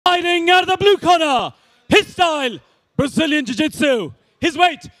out of the blue corner, his style, Brazilian Jiu-Jitsu. His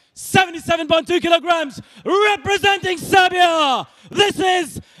weight, 77.2 kilograms, representing Serbia. This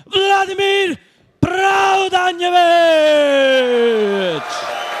is Vladimir Prodanovic.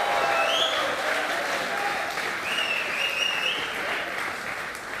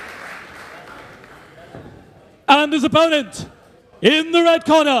 And his opponent, in the red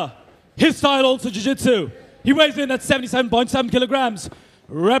corner, his style also Jiu-Jitsu. He weighs in at 77.7 kilograms,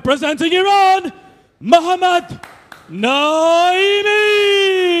 representing Iran, Mohammed Naemi.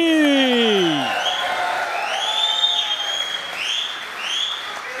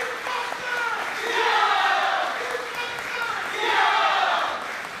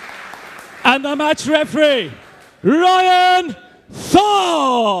 And the match referee, Ryan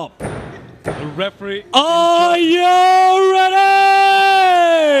Thorpe. The referee. Are you ready?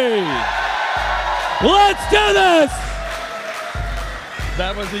 Let's do this!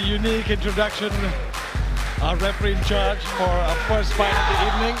 That was a unique introduction. Our referee in charge for our first fight of the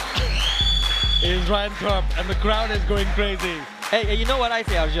evening is Ryan Thorpe, and the crowd is going crazy. Hey, you know what I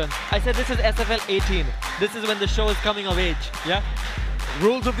say, Arjun? I said this is SFL 18. This is when the show is coming of age, yeah?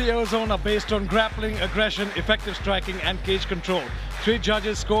 Rules of the Air are based on grappling, aggression, effective striking, and cage control. 3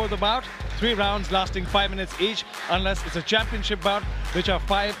 judges score the bout, 3 rounds lasting 5 minutes each, unless it's a championship bout, which are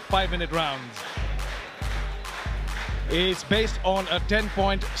 5 5-minute rounds. It's based on a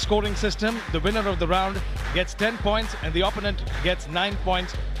 10-point scoring system. The winner of the round gets 10 points and the opponent gets 9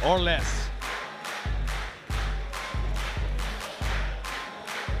 points or less.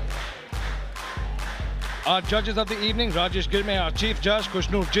 Our judges of the evening, Rajesh Girme, our chief judge,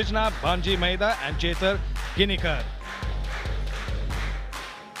 Kushnur Jijna, Banji Maida and Chetar Kinikar.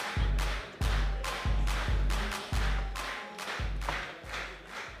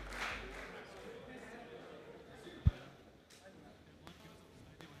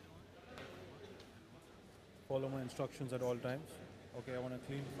 Follow my instructions at all times. Okay, I want a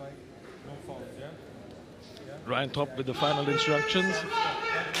clean fight, no fouls, yeah? Ryan Thorpe with the final instructions.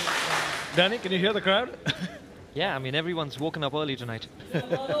 Danny, can you hear the crowd? Yeah, I mean, everyone's woken up early tonight. You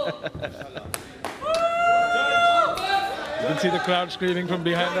can see the crowd screaming from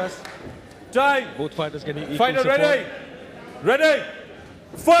behind us. Time! Both fighters getting equal Fighter support. ready! Ready!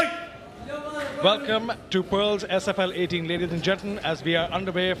 Fight! Welcome to Pearl's SFL 18, ladies and gentlemen, as we are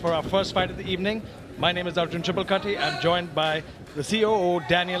underway for our first fight of the evening. My name is Arjun Tripalkatti. I'm joined by the COO,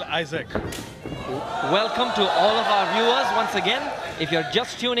 Daniel Isaac. Welcome to all of our viewers once again. If you're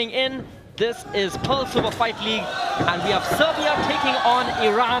just tuning in, this is Pearl Super Fight League, and we have Serbia taking on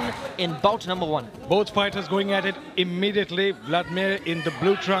Iran in bout number 1. Both fighters going at it immediately. Vladimir in the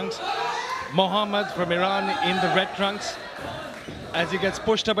blue trunks, Mohammed from Iran in the red trunks. As he gets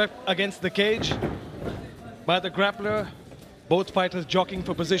pushed up against the cage by the grappler, both fighters jockeying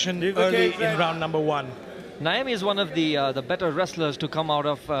for position early in round number 1. Naemi is one of the better wrestlers to come out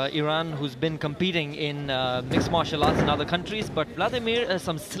of Iran, who's been competing in mixed martial arts in other countries, but Vladimir has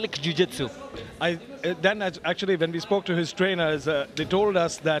some slick jiu-jitsu. Then actually, when we spoke to his trainers, they told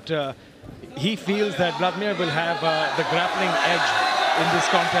us that he feels that Vladimir will have the grappling edge in this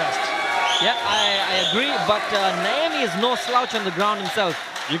contest. Yeah, I agree, but Naemi is no slouch on the ground himself.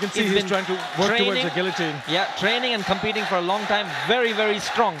 You can see he's trying to work towards the guillotine. Yeah, training and competing for a long time, very, very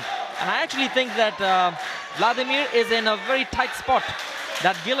strong. And I actually think that Vladimir is in a very tight spot.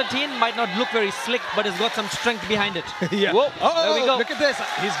 That guillotine might not look very slick, but it's got some strength behind it. Yeah. Whoa, there we go. Look at this.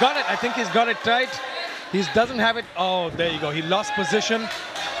 He's got it. I think he's got it tight. He doesn't have it. Oh, there you go. He lost position.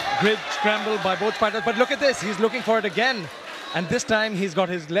 Great scramble by both fighters. But look at this. He's looking for it again. And this time he's got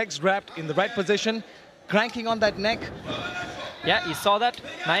his legs wrapped in the right position, cranking on that neck. Yeah, he saw that.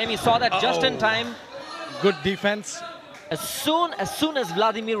 Naemi saw that just in time. Good defense. As soon as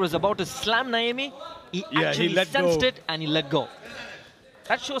Vladimir was about to slam Naemi, he actually sensed it and he let go.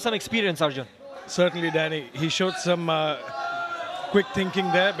 That shows some experience, Arjun. Certainly, Danny. He showed some quick thinking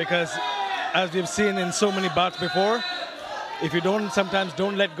there, because as we've seen in so many bouts before, if you sometimes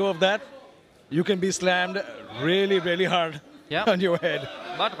don't let go of that, you can be slammed really, really hard on your head.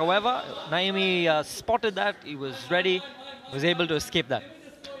 But however, Naemi spotted that. He was ready, was able to escape that.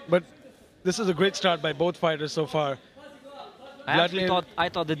 But this is a great start by both fighters so far. I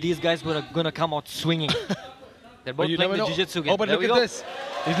thought that these guys were going to come out swinging. They're both playing the jiu-jitsu game. Oh, but look at this.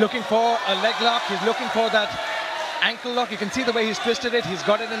 He's looking for a leg lock. He's looking for that ankle lock. You can see the way he's twisted it. He's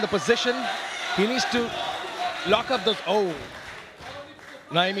got it in the position. He needs to lock up those. Oh.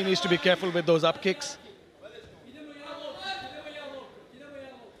 Naemi needs to be careful with those up kicks.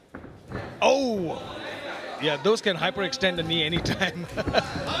 Oh. Yeah, those can hyperextend the knee anytime.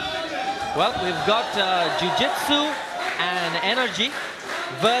 Well, we've got jiu-jitsu and energy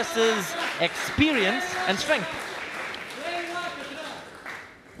versus experience and strength.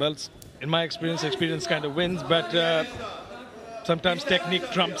 Well, in my experience, experience kind of wins, but sometimes technique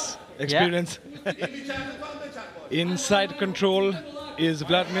trumps experience. Yeah. Inside control is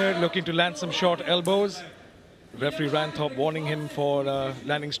Vladimir, looking to land some short elbows. Referee Ranthop warning him for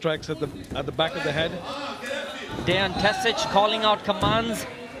landing strikes at the back of the head. Dejan Tesic calling out commands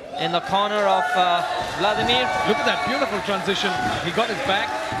in the corner of Vladimir. Look at that beautiful transition. He got his back.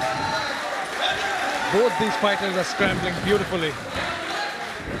 Both these fighters are scrambling beautifully.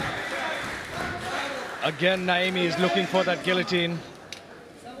 Again, Naemi is looking for that guillotine,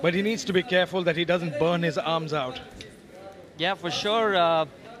 but he needs to be careful that he doesn't burn his arms out. Yeah, for sure.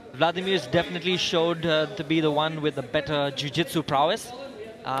 Vladimir's definitely showed to be the one with the better jiu-jitsu prowess.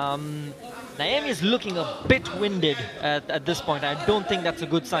 Naemi is looking a bit winded at this point. I don't think that's a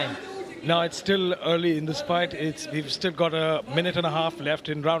good sign. No, it's still early in this fight. We've still got a minute and a half left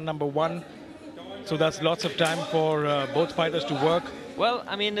in round number 1. So that's lots of time for both fighters to work. Well,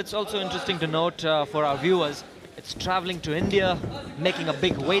 I mean, it's also interesting to note for our viewers, it's traveling to India, making a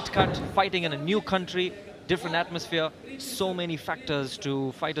big weight cut, fighting in a new country, different atmosphere, so many factors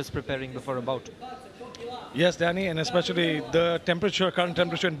to fighters preparing before a bout. Yes, Danny, and especially the current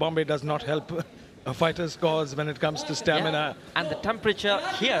temperature in Bombay does not help a fighter's cause when it comes to stamina. Yeah. And the temperature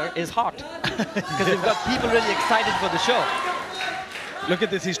here is hot because we've got people really excited for the show. Look at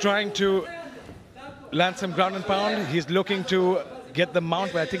this, he's trying to land some ground and pound. He's looking to get the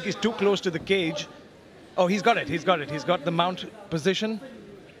mount, but I think he's too close to the cage. Oh, he's got it. He's got the mount position.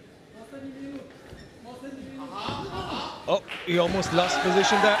 Oh, he almost lost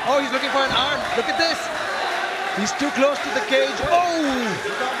position there. Oh, he's looking for an arm. Look at this. He's too close to the cage.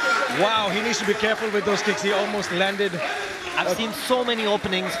 Oh! Wow, he needs to be careful with those kicks. He almost landed. I've seen so many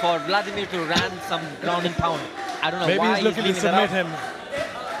openings for Vladimir to land some ground and pound. I don't know maybe why he's looking to submit him.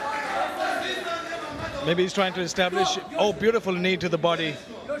 Maybe he's trying to establish, oh, beautiful knee to the body.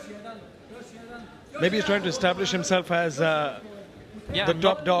 Maybe he's trying to establish himself as the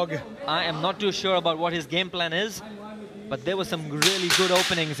top dog. I am not too sure about what his game plan is, but there were some really good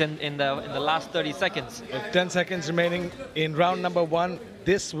openings in the last 30 seconds. With 10 seconds remaining in round number 1,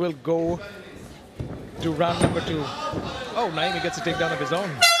 this will go to round number 2. Oh, Naemi gets a takedown of his own.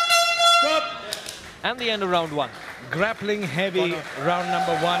 And the end of round 1. Grappling heavy round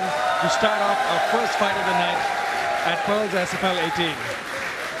number 1 to start off our first fight of the night at Pearls SFL 18.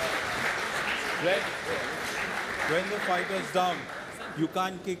 When the fighter's down, you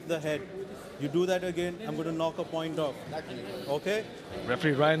can't kick the head. You do that again, I'm going to knock a point off. Okay?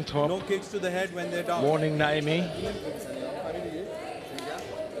 Referee Ryan Thorpe. No kicks to the head when they're down. Warning Naemi.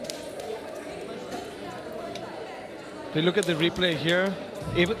 If you look at the replay here,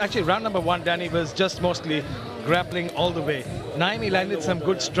 actually round number 1, Danny, was just mostly grappling all the way. Naemi landed some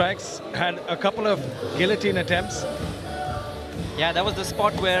good strikes, had a couple of guillotine attempts. Yeah, that was the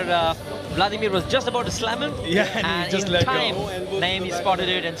spot where Vladimir was just about to slam him. Yeah, and he just let go. Naemi spotted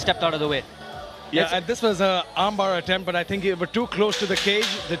it and stepped out of the way. Yeah, and this was an armbar attempt, but I think they were too close to the cage.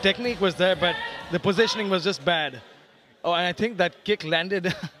 The technique was there, but the positioning was just bad. Oh, and I think that kick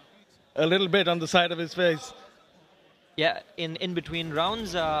landed a little bit on the side of his face. Yeah, in between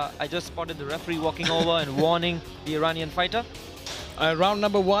rounds, I just spotted the referee walking over and warning the Iranian fighter. Round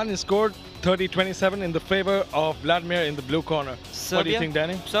number 1 is scored 30-27 in the favor of Vladimir in the blue corner. Serbia, what do you think,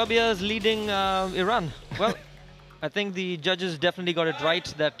 Danny? Serbia is leading Iran. Well, I think the judges definitely got it right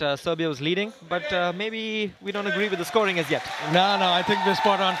that Serbia was leading, but maybe we don't agree with the scoring as yet. No, I think we're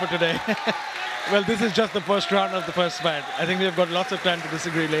spot on for today. Well, this is just the first round of the first fight. I think we've got lots of time to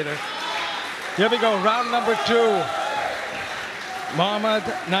disagree later. Here we go, round number 2. Mohammed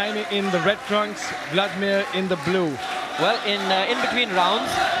Naemi in the red trunks, Vladimir in the blue. Well, in between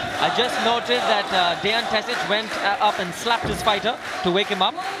rounds, I just noted that Dejan Tesic went up and slapped his fighter to wake him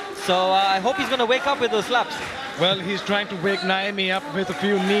up. So I hope he's going to wake up with those slaps. Well, he's trying to wake Naemi up with a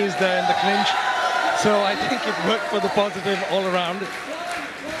few knees there in the clinch. So I think it worked for the positive all around.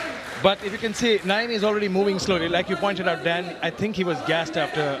 But if you can see, Naemi is already moving slowly. Like you pointed out, Dan, I think he was gassed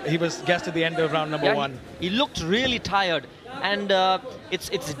at the end of round number 1. He looked really tired. And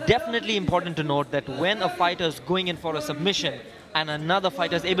it's definitely important to note that when a fighter is going in for a submission and another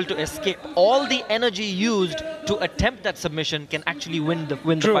fighter is able to escape, all the energy used to attempt that submission can actually win the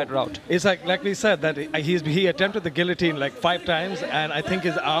fight out. It's like we said, that he attempted the guillotine like 5 times, and I think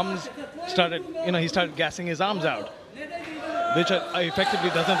his arms started, he started gassing his arms out, which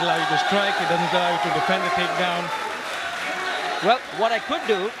effectively doesn't allow you to strike, it doesn't allow you to defend a takedown. Well, what I could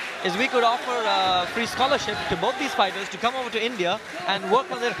do is we could offer a free scholarship to both these fighters to come over to India and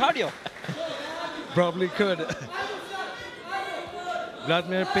work on their cardio. Probably could.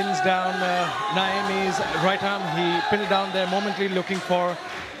 Vladimir pins down Naemi's right arm. He pinned it down there momentarily, looking for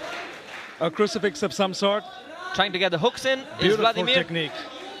a crucifix of some sort. Trying to get the hooks in is Beautiful Vladimir. technique.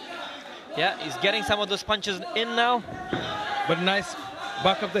 Yeah, he's getting some of those punches in now. But nice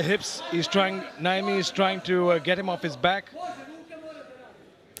buck of the hips. Naemi is trying to get him off his back.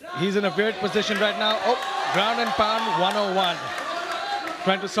 He's in a weird position right now. Oh, ground and pound, 101.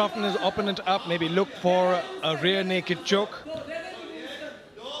 Trying to soften his opponent up, maybe look for a rear naked choke.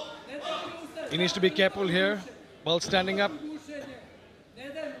 He needs to be careful here while standing up.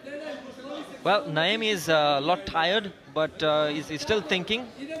 Well, Naemi is a lot tired, but he's still thinking.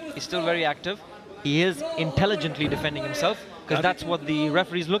 He's still very active. He is intelligently defending himself, because that's what the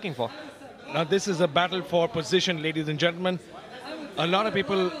referee is looking for. Now this is a battle for position, ladies and gentlemen. A lot of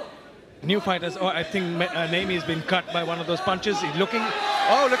people, new fighters, oh, I think Naemi has been cut by one of those punches. He's looking,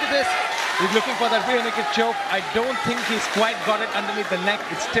 oh, look at this. He's looking for that rear naked choke. I don't think he's quite got it underneath the neck.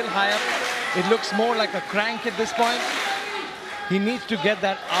 It's still high up. It looks more like a crank at this point. He needs to get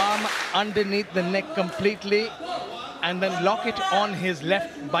that arm underneath the neck completely and then lock it on his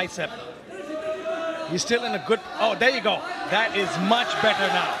left bicep. He's still in a good... Oh, there you go. That is much better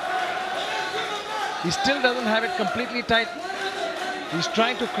now. He still doesn't have it completely tight. He's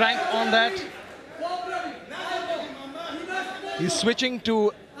trying to crank on that. He's switching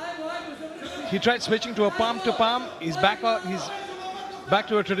to... He tried switching to a palm to palm. He's back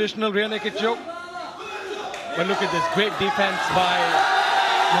to a traditional rear naked choke. But look at this great defense by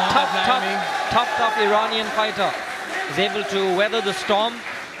Mohammed Naemi. Tough Iranian fighter. He's able to weather the storm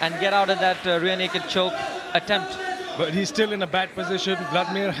and get out of that rear naked choke attempt. But he's still in a bad position.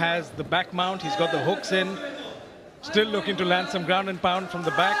 Vladimir has the back mount. He's got the hooks in. Still looking to land some ground and pound from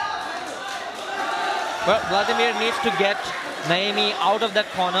the back. Well, Vladimir needs to get Naemi out of that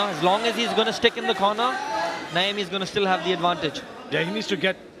corner. As long as he's going to stick in the corner, Naemi is going to still have the advantage. Yeah, he needs to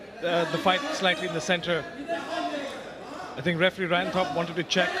get the fight slightly in the center. I think referee Rantop wanted to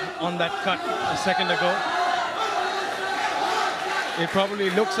check on that cut a second ago. It probably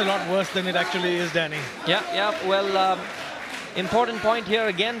looks a lot worse than it actually is, Danny. Yeah. Well, important point here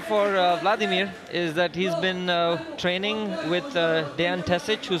again for Vladimir is that he's been training with Dejan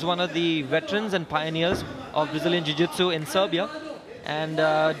Tesic, who's one of the veterans and pioneers of Brazilian Jiu-Jitsu in Serbia. And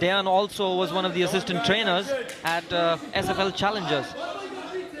Dejan also was one of the assistant trainers at SFL Challengers.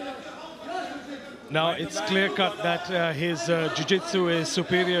 Now it's clear-cut that his jiu-jitsu is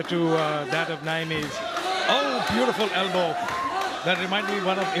superior to that of Naemi's. Oh, beautiful elbow. That reminded me of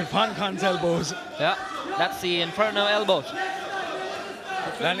one of Irfan Khan's elbows. Yeah, that's the Inferno elbows.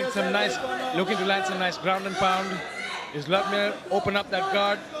 Landing some nice, looking to land some nice ground and pound. Is Vladimir open up that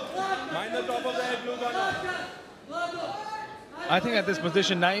guard? Mind the top of the head, blue corner. I think at this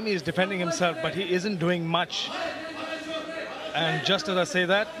position, Naemi is defending himself, but he isn't doing much. And just as I say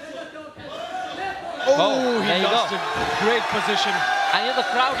that, he lost a great position. I know the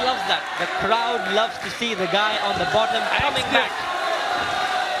crowd loves that. The crowd loves to see the guy on the bottom coming back.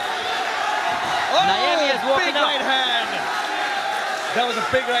 Naemi is walking big up. right hand. That was a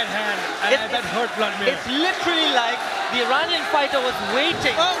big right hand, and that hurt Vladimir. It's literally like the Iranian fighter was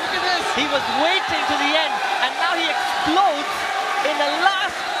waiting. Oh, look at this. He was waiting to the end, and now he explodes in the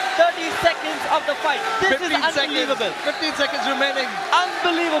last 30 seconds of the fight. This is unbelievable. 15 seconds remaining.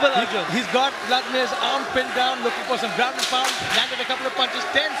 Unbelievable, Arjun. He's got Vladimir's arm pinned down, looking for some ground and pound. Landed a couple of punches.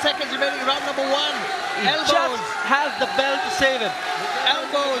 10 seconds remaining, round number one. He Elbows. just has the bell to save him.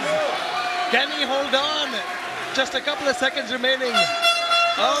 Elbows. Can he hold on? Just a couple of seconds remaining.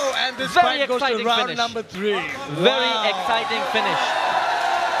 Oh, and this fight goes to round number 3. Very exciting finish.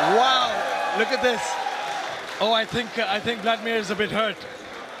 Wow, look at this. Oh, I think Vladimir is a bit hurt.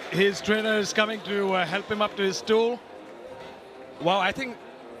 His trainer is coming to help him up to his stool. Wow, I think,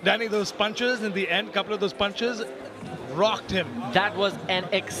 Danny, those punches in the end, couple of those punches, rocked him. That was an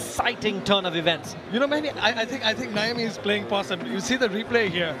exciting turn of events. You know, maybe I think Naemi is playing possum. You see the replay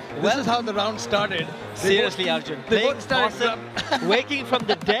here. This is how the round started. Seriously, Arjun. They both started waking from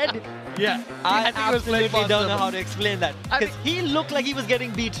the dead. Yeah, I think he was playing absolutely don't know possum. how to explain that. Because he looked like he was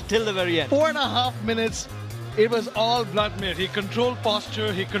getting beat till the very end. 4.5 minutes. It was all Vladimir. He controlled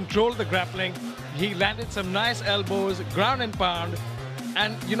posture, he controlled the grappling, he landed some nice elbows, ground and pound.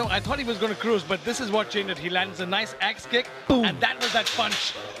 And, you know, I thought he was going to cruise, but this is what changed it. He lands a nice axe kick, boom, and that was that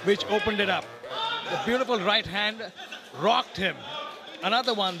punch which opened it up. The beautiful right hand rocked him.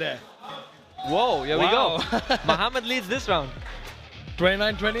 Another one there. Whoa, here we go. Mohammed leads this round.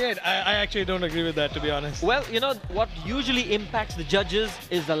 29-28. I actually don't agree with that, to be honest. Well, you know, what usually impacts the judges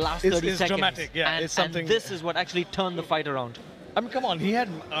is the last 30 seconds. It's dramatic, yeah. And, it's something. and this is what actually turned the fight around. I mean, come on, he had...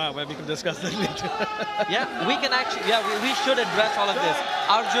 well, we can discuss that later. Yeah, we can actually... Yeah, we should address all of this.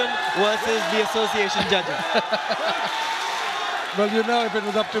 Arjun versus the association judges. Well, you know, if it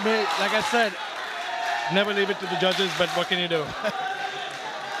was up to me, like I said, never leave it to the judges, but what can you do?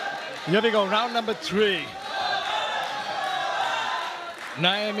 Here we go, round number 3.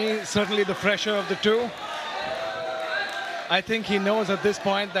 Naemi, certainly the fresher of the two. I think he knows at this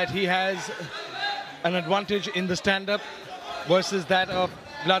point that he has an advantage in the stand-up versus that of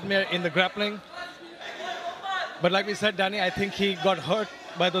Vladimir in the grappling. But like we said, Danny, I think he got hurt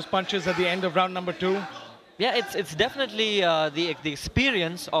by those punches at the end of round number 2. Yeah, it's definitely the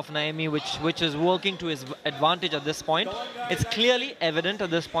experience of Naemi which is working to his advantage at this point. It's clearly evident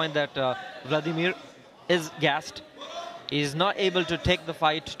at this point that Vladimir is gassed. He's not able to take the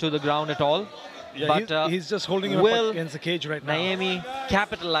fight to the ground at all. Yeah, but he's just holding him up against the cage right now. Naemi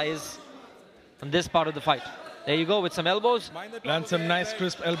capitalize on this part of the fight? There you go with some elbows. Lands some nice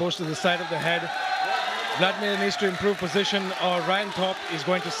crisp elbows to the side of the head. Vladimir needs to improve position or Ryan Thorpe is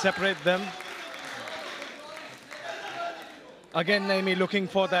going to separate them. Again, Naemi looking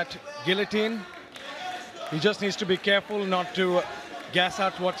for that guillotine. He just needs to be careful not to gas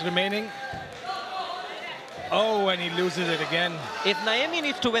out what's remaining. Oh, and he loses it again. If Naemi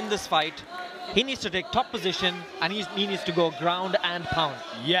needs to win this fight, he needs to take top position and he needs to go ground and pound.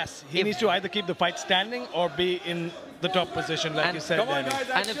 Yes, he needs to either keep the fight standing or be in the top position, like you said, Danny.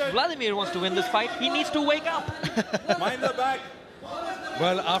 And if Vladimir wants to win this fight, he needs to wake up. Mind the back.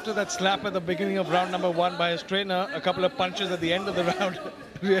 Well, after that slap at the beginning of round number 1 by his trainer, a couple of punches at the end of the round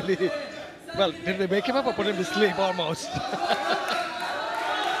really... Well, did they wake him up or put him to sleep almost?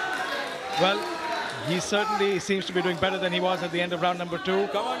 Well, he certainly seems to be doing better than he was at the end of round number 2.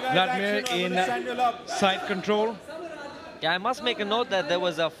 Vladimir in side control. Yeah, I must make a note that there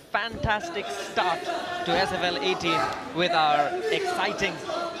was a fantastic start to SFL 18 with our exciting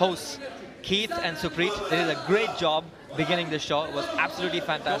hosts, Keith and Suprit. They did a great job beginning the show. It was absolutely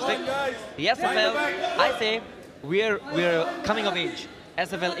fantastic. The SFL, I say, we're coming of age.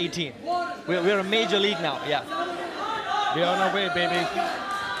 SFL 18. We're a major league now, yeah. We're on our way, baby.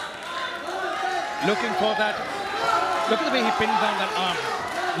 Looking for that. Look at the way he pins down that arm.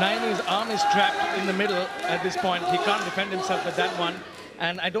 Naemi's arm is trapped in the middle at this point. He can't defend himself with that one.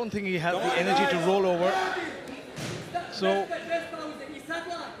 And I don't think he has the energy to roll over. So,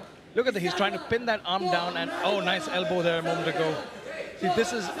 look at that. He's trying to pin that arm down and, oh, nice elbow there a moment ago. See,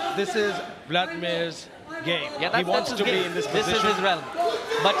 this is Vladimir's game. Yeah, he wants to be in this position. This is his realm.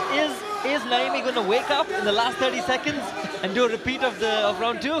 But is Naemi going to wake up in the last 30 seconds and do a repeat of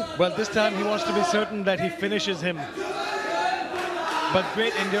round 2? Well, this time he wants to be certain that he finishes him. But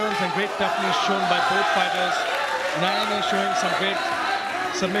great endurance and great toughness shown by both fighters. Naemi showing some great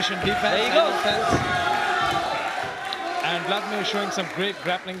submission defense. There you go. And Vladimir showing some great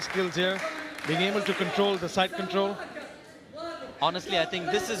grappling skills here, being able to control the side control. Honestly, I think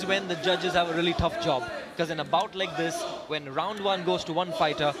this is when the judges have a really tough job. Because in a bout like this, when round 1 goes to one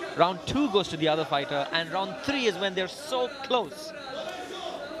fighter, round 2 goes to the other fighter, and round 3 is when they're so close.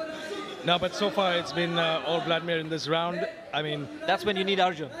 No, but so far it's been all Vladimir in this round. I mean... That's when you need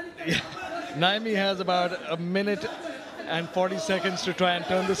Arjun. Yeah. Naemi has about a minute and 40 seconds to try and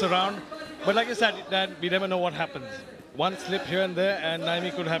turn this around. But like I said, Dan, we never know what happens. One slip here and there, and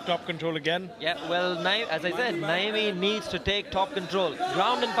Naemi could have top control again. Yeah, well, as I said, Naemi needs to take top control.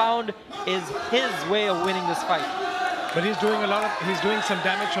 Ground and pound is his way of winning this fight. But he's doing he's doing some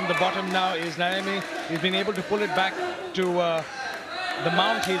damage from the bottom now, is Naemi. He's been able to pull it back to the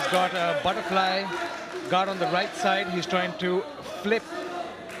mount. He's got a butterfly guard on the right side. He's trying to flip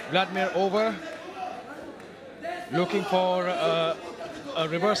Vladimir over. Looking for a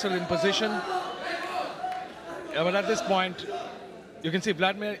reversal in position. But at this point, you can see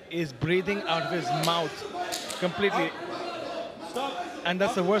Vladimir is breathing out of his mouth completely. And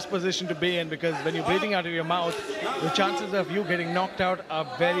that's the worst position to be in, because when you're breathing out of your mouth, the chances of you getting knocked out are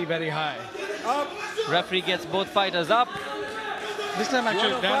very, very high. Referee gets both fighters up. This time,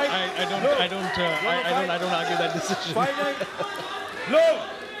 actually, Dan, I don't argue that decision. Low.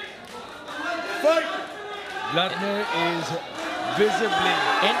 Fight. Vladimir is visibly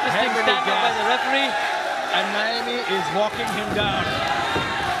Interesting stand up by the referee. And Naemi is walking him down.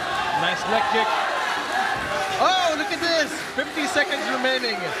 Nice leg kick. Oh, look at this! 50 seconds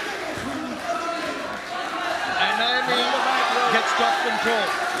remaining. And Naemi gets top control.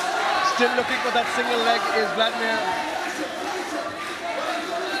 Still looking for that single leg is Vladimir.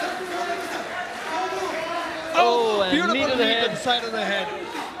 Oh, and beautiful knee to the head. inside of the head.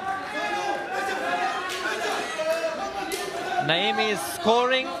 Naemi is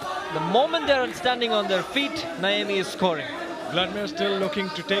scoring. The moment they're standing on their feet, Naemi is scoring. Vladimir still looking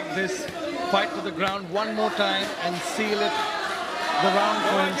to take this fight to the ground one more time and seal it the round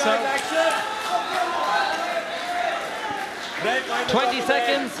for himself. 20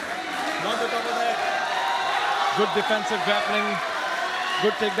 seconds. Good defensive grappling.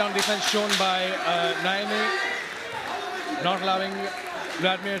 Good takedown defense shown by Naemi. Not allowing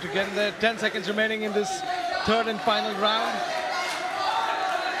Vladimir to get in there. 10 seconds remaining in this third and final round.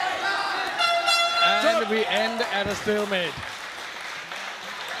 And we end at a stalemate.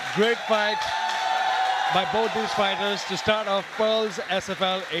 Great fight by both these fighters to start off Pearl's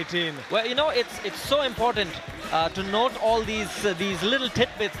SFL 18. Well, you know, it's so important to note all these little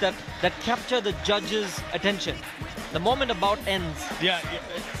tidbits that capture the judge's attention. The moment a bout ends. Yeah.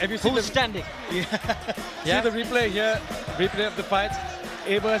 Have you seen who's standing? Yeah. Yeah. See the replay here, replay of the fights.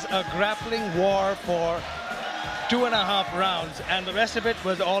 It was a grappling war for 2.5 rounds, and the rest of it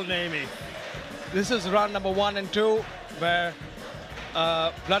was all Naemi. This is round number 1 and 2, where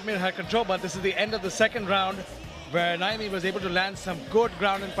Vladimir had control, but this is the end of the second round, where Naemi was able to land some good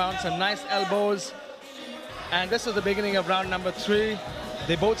ground and pound, some nice elbows. And this is the beginning of round number 3.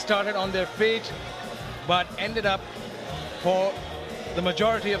 They both started on their feet, but ended up for the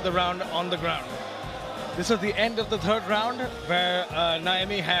majority of the round on the ground. This is the end of the third round, where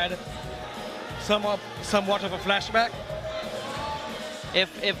Naemi had somewhat of a flashback.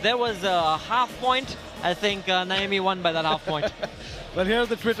 If there was a half point, I think Naemi won by that half point. But here's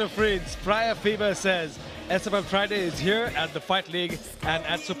the Twitter feeds. Prior Fever says, SFL Friday is here at the Fight League, and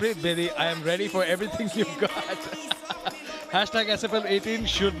at Supreet Bedi, I am ready for everything you've got. Hashtag SFL 18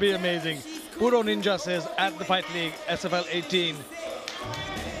 should be amazing. Puro Ninja says, at the Fight League, SFL 18.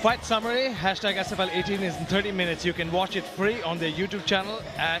 Fight summary, hashtag SFL 18 is in 30 minutes. You can watch it free on their YouTube channel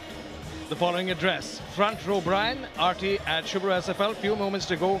at the following address. Front Row Brian, RT at Shubhra SFL. Few moments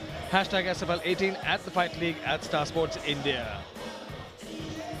to go. Hashtag SFL 18 at the Fight League at Star Sports India.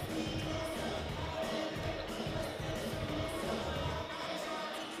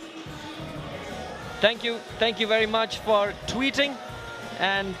 Thank you very much for tweeting,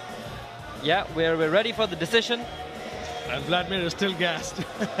 and yeah, we're ready for the decision. And Vladimir is still gassed.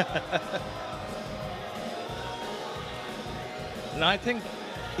 And I think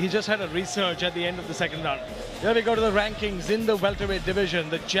he just had a resurge at the end of the second round. Here we go to the rankings in the welterweight division.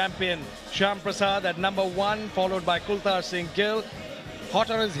 The champion, Shyam Prasad at number 1, followed by Kultar Singh Gill.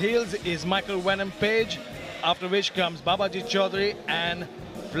 Hot on his heels is Michael Wenham Page, after which comes Babaji Chaudhary, and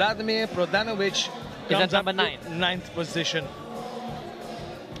Vladimir Prodanovic comes number up 9. 9th position.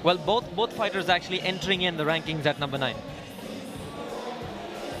 Well, both fighters actually entering in the rankings at number 9.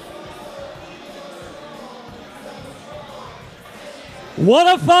 What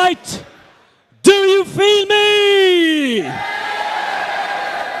a fight! Do you feel me?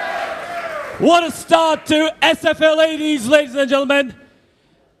 What a start to SFL 80s, ladies and gentlemen.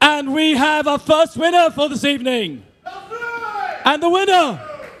 And we have our first winner for this evening. And the winner,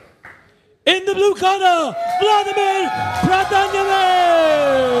 in the blue corner, Vladimir Prodanovic.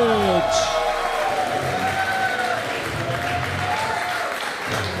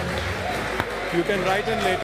 You can write in later.